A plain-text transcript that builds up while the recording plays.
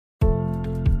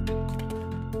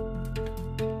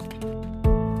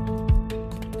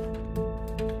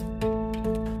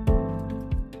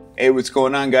Hey, what's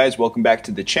going on, guys? Welcome back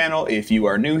to the channel. If you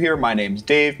are new here, my name's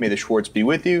Dave. May the Schwartz be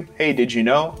with you. Hey, did you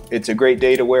know it's a great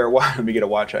day to wear a watch? Let me get a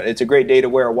watch on. It's a great day to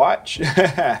wear a watch.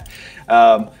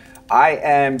 I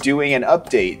am doing an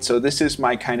update. So this is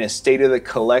my kind of state of the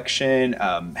collection,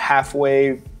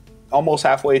 almost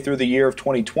halfway through the year of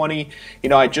 2020. You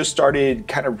know, I just started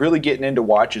kind of really getting into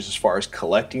watches as far as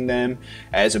collecting them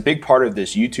as a big part of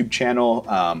this YouTube channel,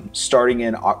 starting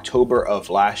in October of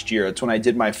last year. That's when I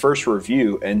did my first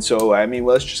review. And so, I mean,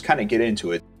 let's just kind of get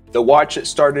into it. The watch that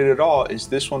started it all is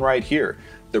this one right here,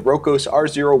 the Rocos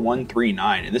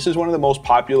R0139. And this is one of the most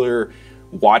popular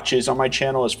watches on my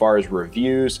channel as far as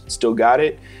reviews. Still got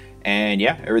it. And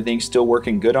yeah, everything's still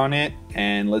working good on it.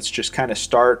 And let's just kind of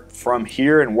start from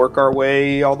here and work our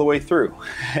way all the way through.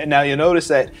 And now you'll notice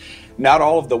that not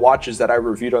all of the watches that I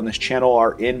reviewed on this channel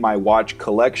are in my watch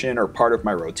collection or part of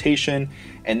my rotation.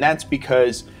 And that's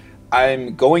because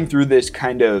I'm going through this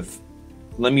kind of,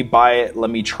 let me buy it, let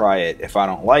me try it. If I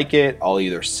don't like it, I'll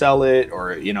either sell it,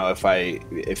 or, you know,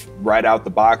 if right out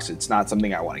the box it's not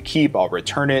something I want to keep, I'll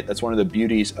return it. That's one of the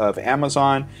beauties of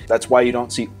Amazon. That's why you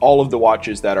don't see all of the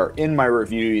watches that are in my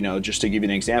review. You know, just to give you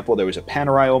an example, there was a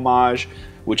Panerai Homage,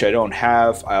 which I don't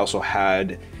have. I also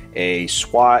had a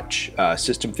Schwartz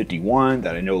System 51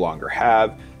 that I no longer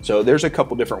have. So there's a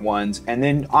couple different ones. And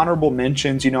then honorable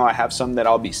mentions, you know, I have some that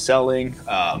I'll be selling.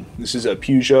 This is a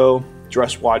Peugeot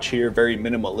dress watch here, very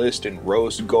minimalist in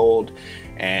rose gold,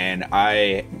 and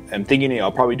I am thinking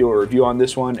I'll probably do a review on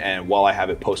this one. And while I have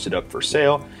it posted up for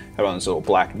sale, I have on this little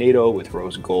black NATO with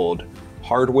rose gold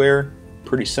hardware,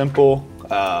 pretty simple.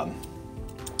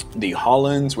 The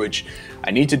Hollands, which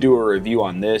I need to do a review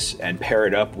on this and pair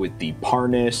it up with the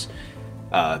Parnis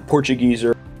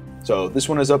Portugueser. So this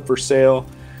one is up for sale.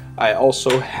 I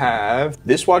also have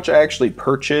this watch I actually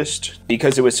purchased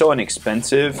because it was so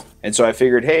inexpensive. And so I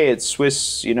figured, hey, it's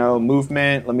Swiss, you know,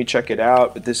 movement. Let me check it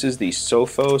out. But this is the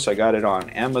Sophos. I got it on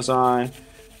Amazon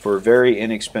for a very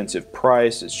inexpensive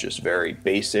price. It's just very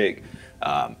basic.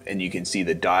 And you can see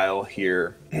the dial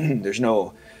here. There's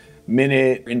no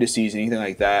minute, indices, anything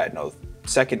like that. No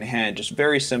second hand, just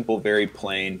very simple, very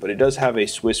plain. But it does have a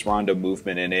Swiss Rondo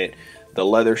movement in it. The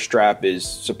leather strap is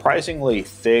surprisingly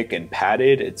thick and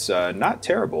padded. It's not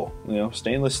terrible, you know,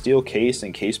 stainless steel case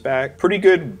and case back. Pretty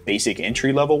good basic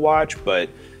entry level watch, but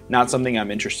not something I'm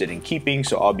interested in keeping.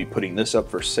 So I'll be putting this up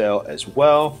for sale as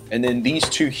well. And then these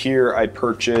two here I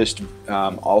purchased,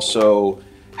 also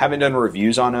haven't done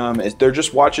reviews on them. They're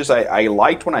just watches I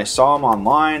liked when I saw them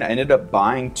online. I ended up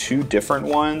buying two different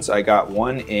ones. I got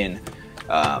one in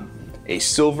a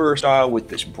silver style with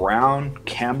this brown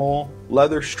camel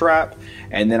leather strap,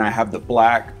 and then I have the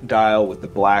black dial with the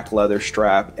black leather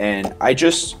strap. And I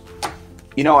just,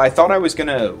 you know, I thought I was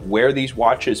gonna wear these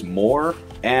watches more,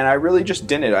 and I really just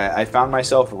didn't. I found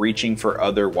myself reaching for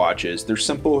other watches. They're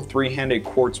simple three-handed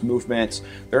quartz movements.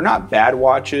 They're not bad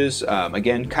watches.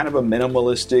 Again, kind of a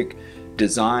minimalistic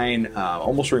design,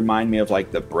 almost remind me of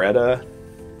like the Breda,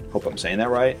 hope I'm saying that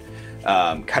right,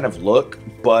 kind of look,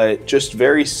 but just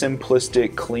very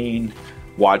simplistic, clean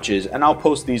watches. And I'll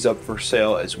post these up for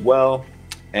sale as well.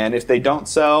 And if they don't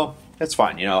sell, that's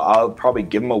fine. You know, I'll probably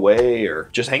give them away or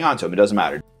just hang on to them. It doesn't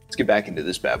matter. Let's get back into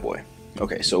this bad boy.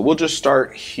 Okay, so we'll just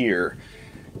start here.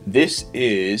 This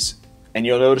is, and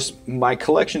you'll notice my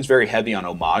collection's very heavy on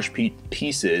homage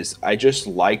pieces. I just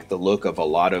like the look of a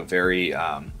lot of very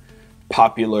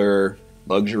popular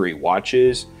luxury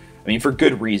watches. I mean, for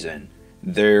good reason.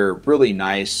 They're really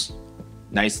nice,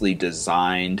 nicely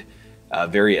designed,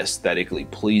 very aesthetically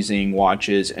pleasing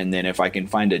watches. And then if I can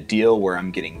find a deal where I'm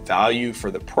getting value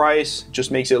for the price, just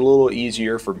makes it a little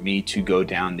easier for me to go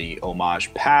down the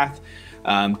homage path,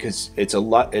 because it's a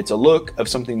look of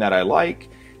something that I like,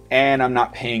 and I'm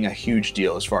not paying a huge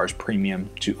deal as far as premium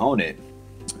to own it.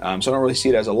 So I don't really see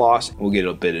it as a loss. We'll get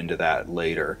a bit into that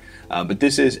later. But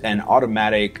this is an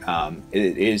automatic,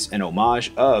 it is an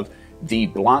homage of the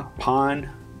Blancpain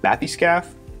bathyscaphe,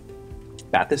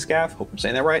 hope I'm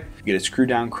saying that right. You get a screw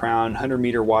down crown,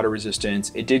 100-meter water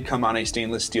resistance. It did come on a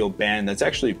stainless steel band that's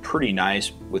actually pretty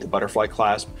nice with a butterfly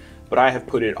clasp, but I have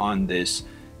put it on this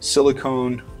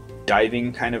silicone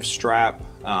diving kind of strap.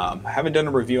 I haven't done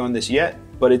a review on this yet,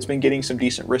 but it's been getting some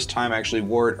decent wrist time. I actually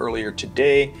wore it earlier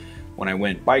today when I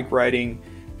went bike riding,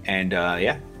 and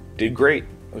yeah, did great.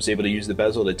 I was able to use the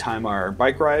bezel to time our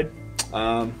bike ride.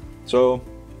 So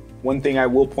one thing I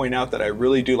will point out that I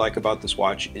really do like about this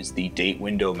watch is the date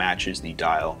window matches the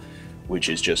dial, which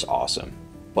is just awesome.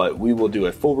 But we will do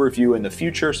a full review in the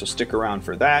future, so stick around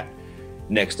for that.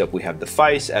 Next up we have the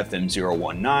Feiss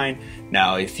FM019.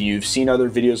 Now if you've seen other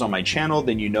videos on my channel,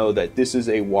 then you know that this is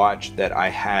a watch that I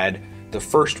had. The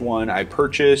first one I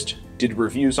purchased, did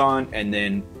reviews on and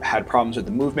then had problems with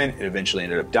the movement. It eventually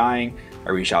ended up dying.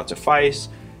 I reached out to Feist.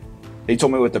 They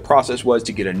told me what the process was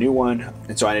to get a new one,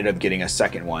 and so I ended up getting a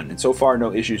second one. And so far,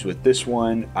 no issues with this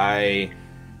one. I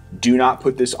do not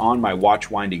put this on my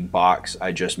watch winding box.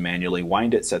 I just manually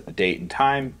wind it, set the date and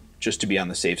time, just to be on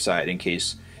the safe side in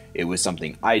case it was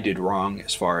something I did wrong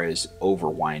as far as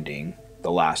overwinding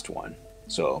the last one.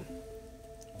 So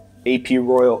AP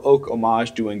Royal Oak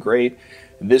Homage doing great.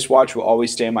 This watch will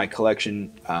always stay in my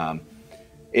collection.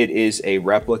 It is a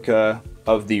replica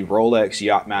of the Rolex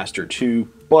Yachtmaster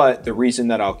 2, but the reason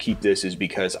that I'll keep this is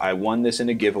because I won this in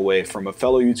a giveaway from a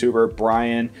fellow YouTuber,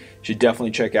 Brian. You should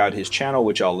definitely check out his channel,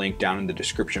 which I'll link down in the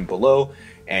description below.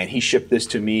 And he shipped this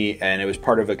to me, and it was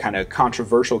part of a kind of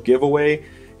controversial giveaway,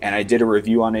 and I did a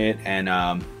review on it. And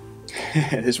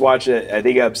this watch, I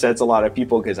think, upsets a lot of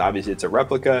people because obviously it's a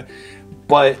replica,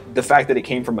 but the fact that it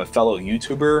came from a fellow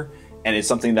YouTuber and it's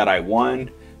something that I won,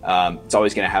 it's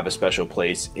always going to have a special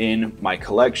place in my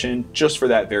collection just for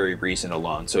that very reason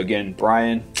alone. So again,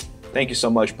 Brian, thank you so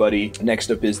much, buddy. Next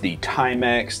up is the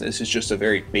Timex. This is just a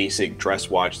very basic dress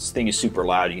watch. This thing is super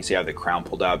loud. You can see I have the crown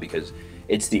pulled out because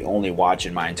it's the only watch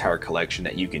in my entire collection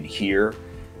that you can hear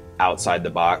outside the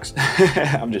box.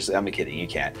 I'm kidding, you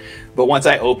can't. But once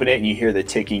I open it and you hear the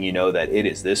ticking, you know that it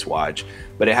is this watch.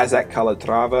 But it has that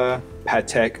Calatrava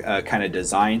Patek kind of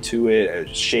design to it, a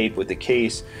shape with the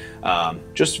case.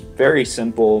 Just very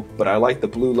simple, but I like the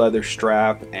blue leather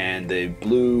strap, and the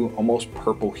blue, almost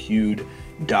purple hued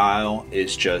dial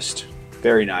is just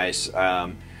very nice.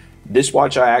 This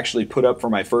watch I actually put up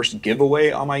for my first giveaway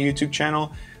on my YouTube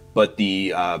channel, but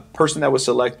the person that was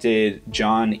selected,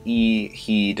 John E.,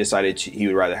 he decided he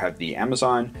would rather have the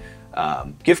Amazon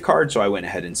gift card, so I went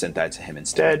ahead and sent that to him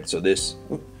instead. So this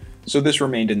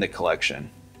remained in the collection.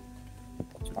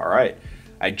 All right,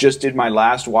 I just did my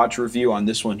last watch review on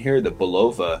this one here, the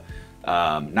Bulova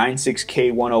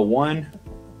 96K101.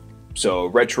 So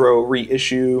retro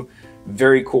reissue,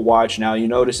 very cool watch. Now you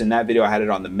notice in that video I had it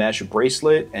on the mesh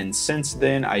bracelet, and since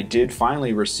then I did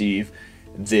finally receive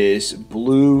this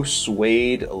blue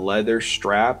suede leather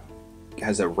strap. It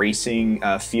has a racing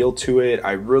feel to it.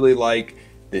 I really like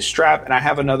this strap, and I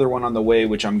have another one on the way,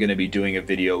 which I'm going to be doing a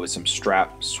video with some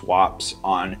strap swaps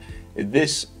on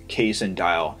this case and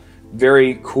dial.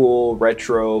 Very cool,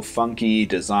 retro, funky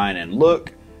design and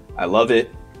look. I love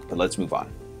it, but let's move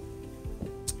on.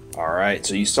 All right,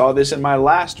 so you saw this in my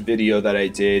last video that I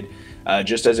did.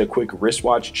 Just as a quick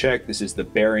wristwatch check, this is the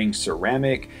Bearing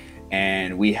ceramic,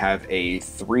 and we have a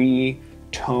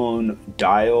 3-tone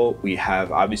dial. We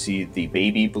have obviously the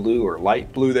baby blue or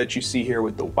light blue that you see here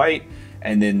with the white,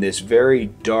 and then this very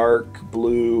dark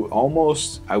blue,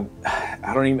 almost, I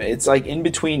don't even, it's like in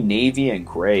between navy and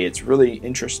gray. It's really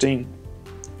interesting.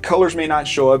 Colors may not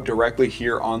show up directly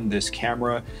here on this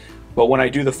camera, but when I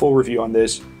do the full review on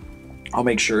this, I'll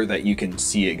make sure that you can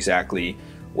see exactly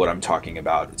what I'm talking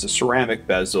about. It's a ceramic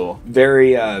bezel,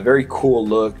 very cool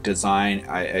look, design.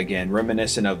 Again,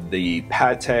 reminiscent of the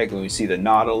Patek. When we see the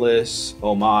Nautilus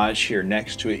homage here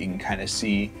next to it, you can kind of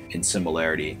see in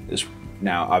similarity.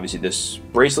 Now, obviously this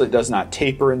bracelet does not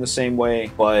taper in the same way,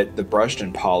 but the brushed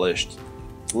and polished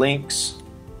links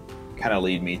kind of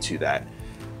lead me to that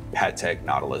Patek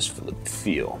Nautilus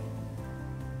feel.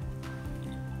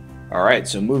 All right,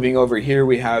 so moving over here,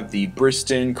 we have the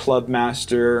Briston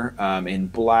Clubmaster in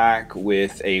black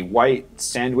with a white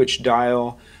sandwich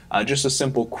dial. Just a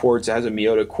simple quartz. It has a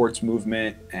Miyota quartz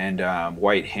movement and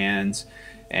white hands.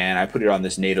 And I put it on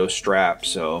this NATO strap,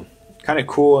 so kind of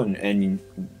cool and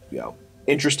you know,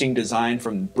 interesting design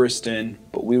from Briston.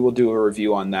 But we will do a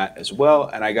review on that as well.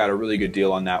 And I got a really good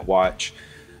deal on that watch.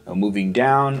 Moving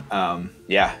down,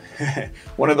 yeah,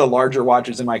 one of the larger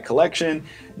watches in my collection,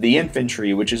 the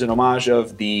Infantry, which is an homage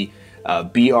of the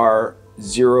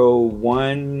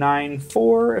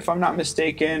BR0194, if I'm not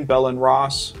mistaken, Bell and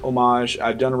Ross homage.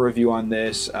 I've done a review on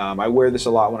this. I wear this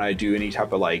a lot when I do any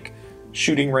type of like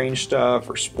shooting range stuff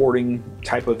or sporting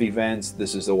type of events.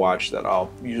 This is the watch that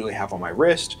I'll usually have on my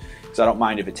wrist because I don't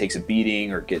mind if it takes a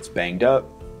beating or gets banged up.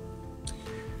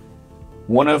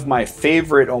 One of my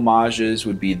favorite homages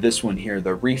would be this one here,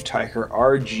 the Reef Tiger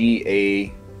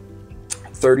RGA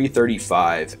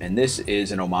 3035, and this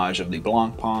is an homage of the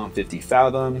Blancpain 50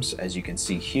 Fathoms. As you can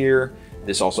see here,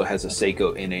 this also has a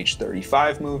Seiko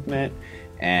NH35 movement,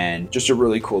 and just a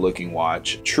really cool looking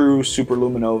watch. True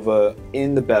Superluminova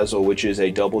in the bezel, which is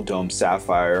a double dome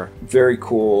sapphire. Very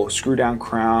cool, screw down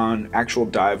crown, actual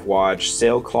dive watch,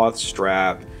 sailcloth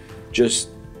strap, just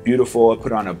beautiful. I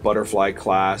put on a butterfly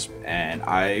clasp and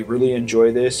I really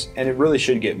enjoy this, and it really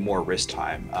should get more wrist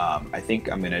time. I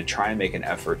think I'm gonna try and make an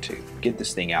effort to get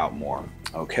this thing out more.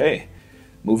 Okay,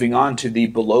 Moving on to the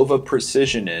Belova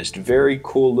Precisionist, very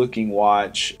cool looking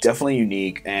watch, definitely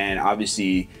unique, and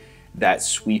obviously that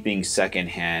sweeping second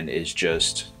hand is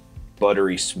just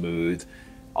buttery smooth,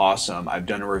 awesome. I've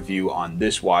done a review on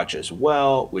this watch as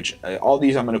well, which all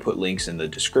these I'm going to put links in the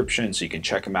description so you can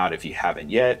check them out if you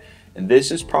haven't yet. And this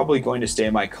is probably going to stay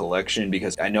in my collection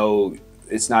because I know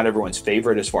it's not everyone's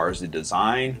favorite as far as the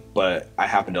design, but I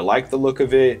happen to like the look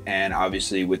of it, and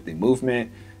obviously with the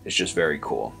movement, it's just very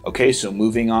cool. Okay, so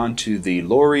moving on to the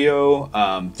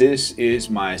Loriot. This is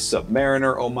my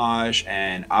Submariner homage,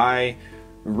 and I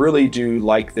really do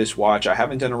like this watch. I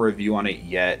haven't done a review on it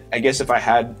yet. I guess if I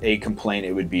had a complaint,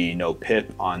 it would be no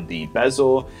pip on the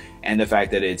bezel and the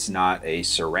fact that it's not a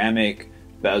ceramic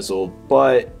bezel,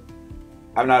 but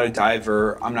I'm not a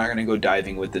diver. I'm not gonna go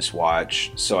diving with this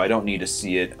watch, so I don't need to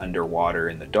see it underwater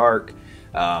in the dark.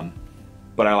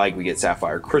 But I like we get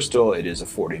sapphire crystal. It is a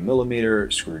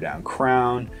 40mm screw down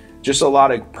crown. Just a lot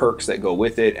of perks that go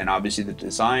with it, and obviously the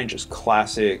design, just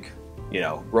classic, you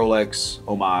know, Rolex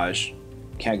homage.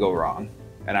 Can't go wrong.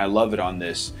 And I love it on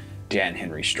this Dan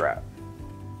Henry strap.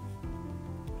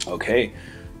 Okay,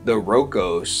 the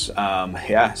Rocos.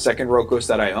 Yeah, second Rocos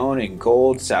that I own in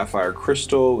gold, sapphire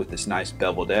crystal with this nice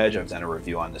beveled edge. I've done a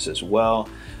review on this as well.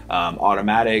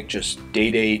 Automatic, just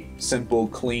day-date, simple,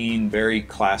 clean, very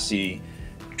classy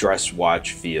dress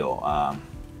watch feel.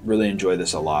 Really enjoy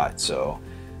this a lot. So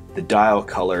the dial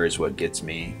color is what gets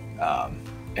me.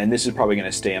 And this is probably going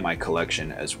to stay in my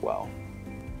collection as well.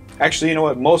 Actually, you know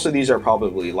what? Most of these are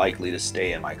probably likely to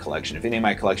stay in my collection. If any of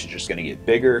my collection is just going to get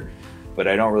bigger, but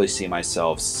I don't really see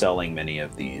myself selling many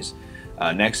of these.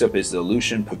 Next up is the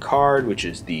Lucien Piccard, which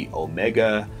is the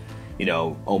Omega, you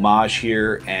know, homage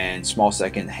here, and small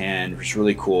second hand, which is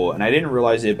really cool. And I didn't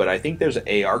realize it, but I think there's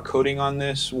an AR coating on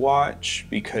this watch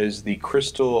because the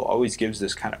crystal always gives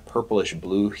this kind of purplish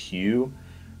blue hue.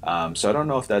 So I don't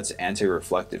know if that's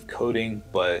anti-reflective coating,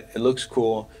 but it looks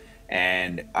cool.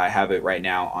 And I have it right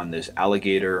now on this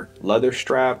alligator leather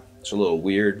strap. It's a little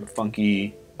weird,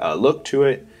 funky look to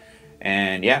it.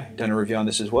 And yeah, done a review on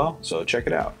this as well, so check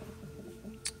it out.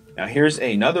 Now here's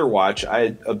another watch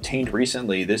I obtained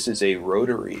recently. This is a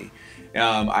rotary.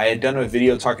 I had done a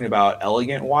video talking about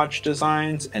elegant watch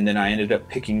designs, and then I ended up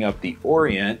picking up the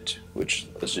Orient, which,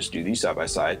 let's just do these side by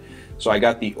side. So I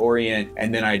got the Orient,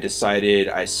 and then I decided,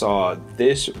 I saw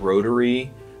this rotary,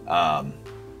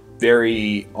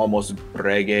 very almost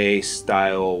Breguet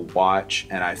style watch,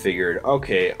 and I figured,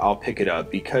 okay, I'll pick it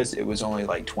up because it was only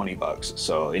like 20 bucks.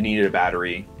 So it needed a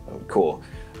battery, cool.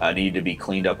 Needed to be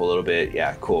cleaned up a little bit,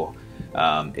 yeah, cool.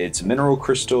 It's mineral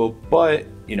crystal, but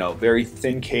you know, very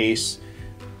thin case,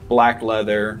 black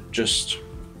leather, just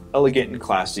elegant and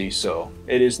classy. So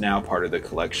it is now part of the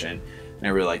collection, and I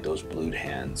really like those blued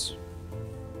hands.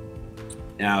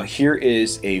 Now here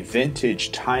is a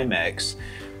vintage Timex.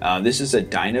 This is a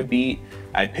Dynabeat.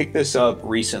 I picked this up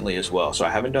recently as well, so I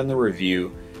haven't done the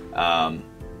review.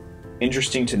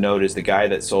 Interesting to note is the guy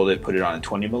that sold it put it on a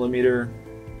 20mm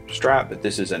strap, but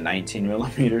this is a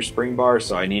 19mm spring bar,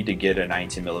 so I need to get a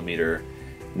 19mm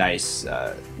nice,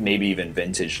 maybe even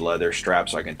vintage leather strap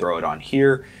so I can throw it on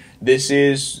here. This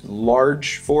is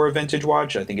large for a vintage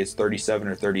watch. I think it's 37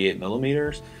 or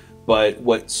 38mm. But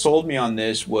what sold me on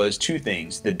this was two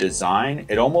things. The design,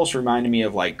 it almost reminded me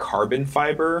of like carbon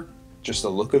fiber, just the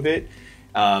look of it.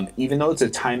 Even though it's a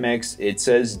Timex, it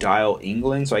says dial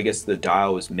England, so I guess the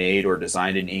dial was made or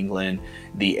designed in England.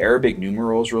 The Arabic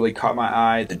numerals really caught my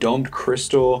eye, the domed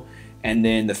crystal, and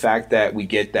then the fact that we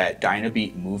get that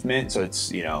Dynabeat movement, so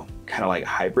it's, you know, kind of like a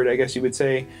hybrid, I guess you would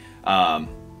say.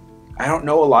 I don't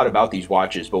know a lot about these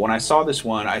watches, but when I saw this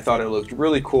one, I thought it looked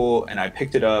really cool, and I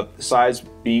picked it up. The size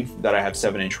being that I have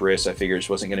 7-inch wrists, I figured this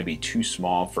wasn't going to be too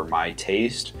small for my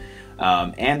taste.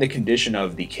 And the condition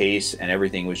of the case and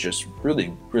everything was just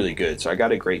really, really good. So I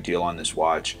got a great deal on this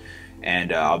watch,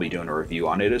 and I'll be doing a review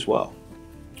on it as well.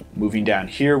 Moving down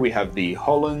here, we have the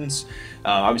Hollands.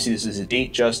 Obviously, this is a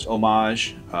Datejust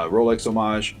homage, Rolex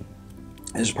homage.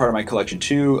 This is part of my collection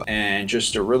too, and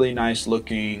just a really nice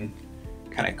looking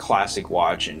kind of classic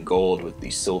watch in gold with the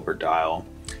silver dial.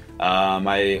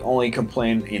 I only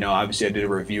complain, you know, obviously I did a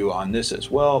review on this as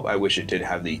well. I wish it did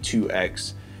have the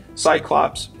 2X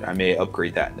Cyclops. I may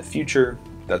upgrade that in the future.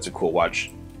 That's a cool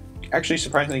watch. Actually,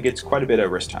 surprisingly, gets quite a bit of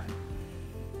wrist time.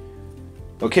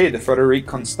 Okay, the Frederic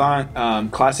Constant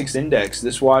Classics Index.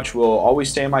 This watch will always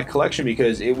stay in my collection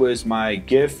because it was my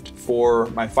gift for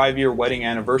my 5-year wedding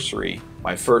anniversary.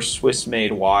 My first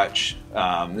Swiss-made watch.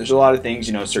 There's a lot of things,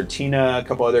 you know, Certina, a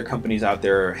couple other companies out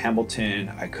there, Hamilton,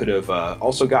 I could have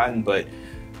also gotten, but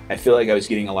I feel like I was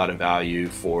getting a lot of value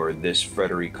for this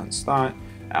Frederic Constant.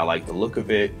 I like the look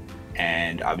of it.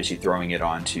 and obviously throwing it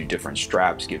onto different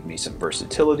straps give me some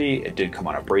versatility. It did come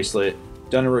on a bracelet.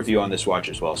 Done a review on this watch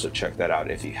as well, so check that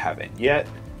out if you haven't yet.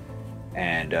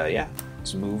 And yeah,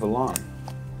 let's move along.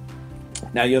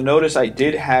 Now you'll notice I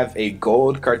did have a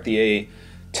gold Cartier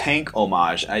tank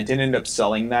homage. I didn't end up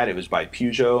selling that. It was by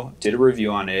Peugeot. Did a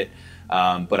review on it,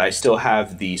 but I still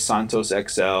have the Santos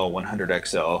XL 100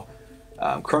 XL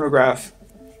chronograph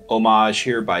homage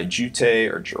here by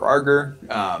Jute or Gerarger.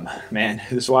 Man,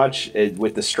 this watch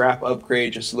with the strap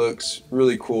upgrade just looks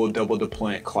really cool. Double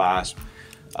deployant clasp,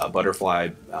 butterfly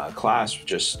clasp,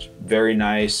 just very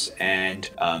nice, and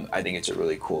I think it's a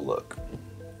really cool look.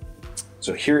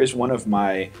 So here is one of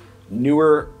my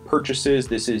newer purchases.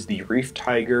 This is the Reef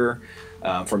Tiger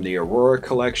from the Aurora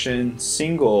collection,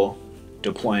 single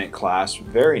deployant clasp,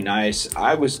 very nice.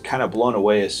 I was kind of blown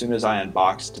away as soon as I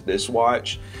unboxed this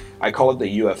watch. I call it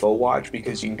the UFO watch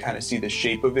because you can kind of see the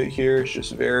shape of it here. It's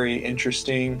just very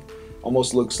interesting.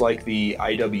 Almost looks like the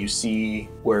IWC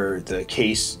where the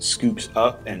case scoops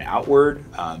up and outward.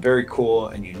 Very cool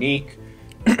and unique.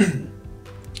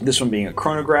 This one being a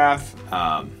chronograph,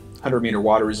 100-meter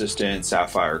water resistant,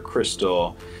 sapphire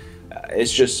crystal.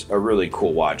 It's just a really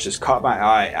cool watch. This caught my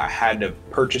eye. I had to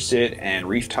purchase it, and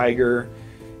Reef Tiger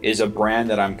is a brand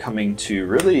that I'm coming to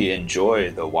really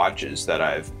enjoy the watches that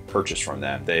I've purchased from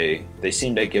them. They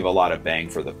seem to give a lot of bang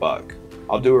for the buck.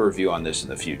 I'll do a review on this in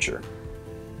the future.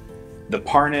 The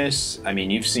Parnis, I mean,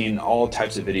 you've seen all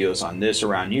types of videos on this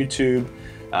around YouTube.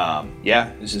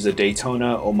 Yeah, this is a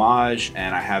Daytona homage,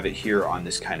 and I have it here on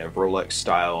this kind of Rolex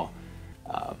style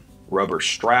rubber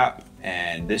strap,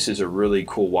 and this is a really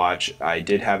cool watch. I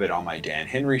did have it on my Dan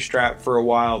Henry strap for a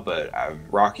while, but I'm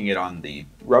rocking it on the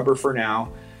rubber for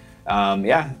now.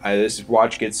 Yeah, this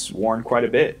watch gets worn quite a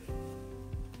bit.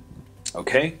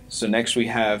 Okay, so next we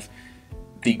have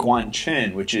the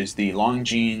Guanchen, which is the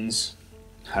Longines,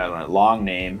 I don't know, long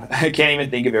name. I can't even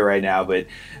think of it right now, but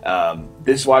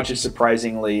this watch is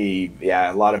surprisingly,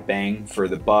 yeah, a lot of bang for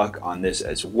the buck on this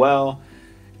as well.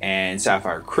 And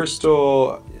sapphire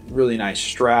crystal, really nice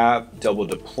strap, double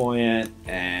deployant,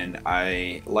 and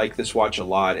I like this watch a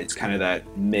lot. It's kind of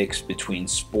that mix between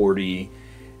sporty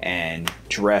and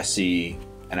dressy,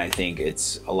 and I think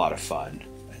it's a lot of fun.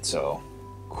 And so,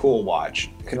 cool watch.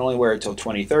 I can only wear it till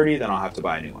 2030, then I'll have to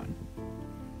buy a new one.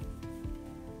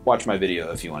 Watch my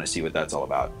video if you want to see what that's all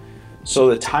about. So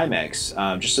the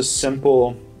Timex, just a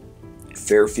simple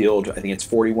Fairfield, I think it's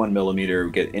 41 millimeter,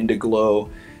 we get Indiglow.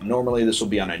 Normally this will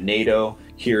be on a NATO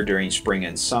here during spring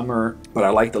and summer, but I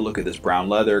like the look of this brown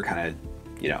leather, kind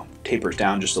of, you know, tapers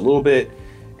down just a little bit,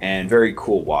 and very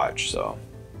cool watch. So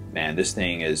man, this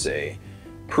thing is a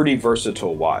pretty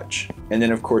versatile watch. And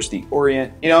then of course the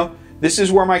Orient, you know, this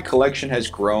is where my collection has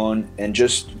grown, and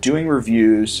just doing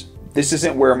reviews, this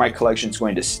isn't where my collection is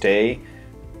going to stay,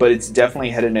 but it's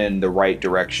definitely headed in the right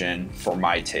direction for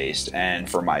my taste and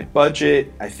for my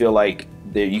budget. I feel like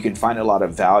that you can find a lot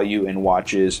of value in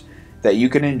watches that you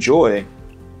can enjoy.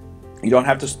 You don't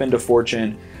have to spend a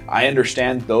fortune. I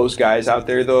understand those guys out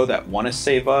there though that want to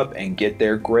save up and get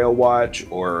their Grail watch,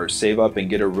 or save up and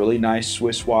get a really nice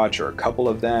Swiss watch, or a couple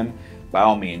of them. By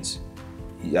all means,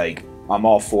 like, I'm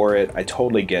all for it. I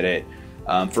totally get it.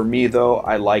 For me though,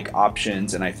 I like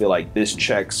options, and I feel like this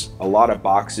checks a lot of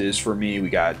boxes for me. We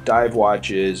got dive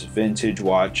watches, vintage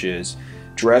watches,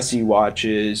 dressy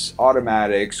watches,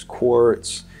 automatics,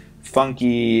 quartz,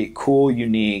 funky, cool,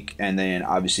 unique, and then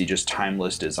obviously just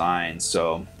timeless designs.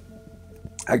 So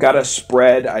I got a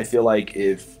spread. I feel like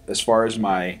if, as far as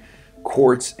my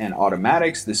quartz and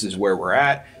automatics, this is where we're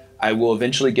at. I will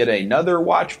eventually get another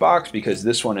watch box because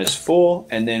this one is full,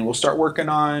 and then we'll start working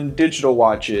on digital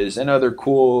watches and other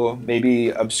cool, maybe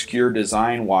obscure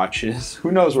design watches.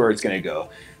 Who knows where it's gonna go?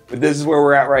 But this is where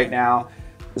we're at right now.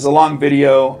 It's a long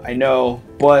video, I know,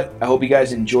 but I hope you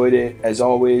guys enjoyed it. As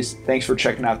always, thanks for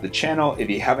checking out the channel. If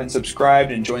you haven't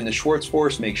subscribed and joined the Schwartz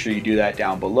Force, make sure you do that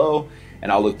down below,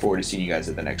 and I'll look forward to seeing you guys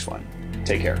at the next one.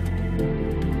 Take care.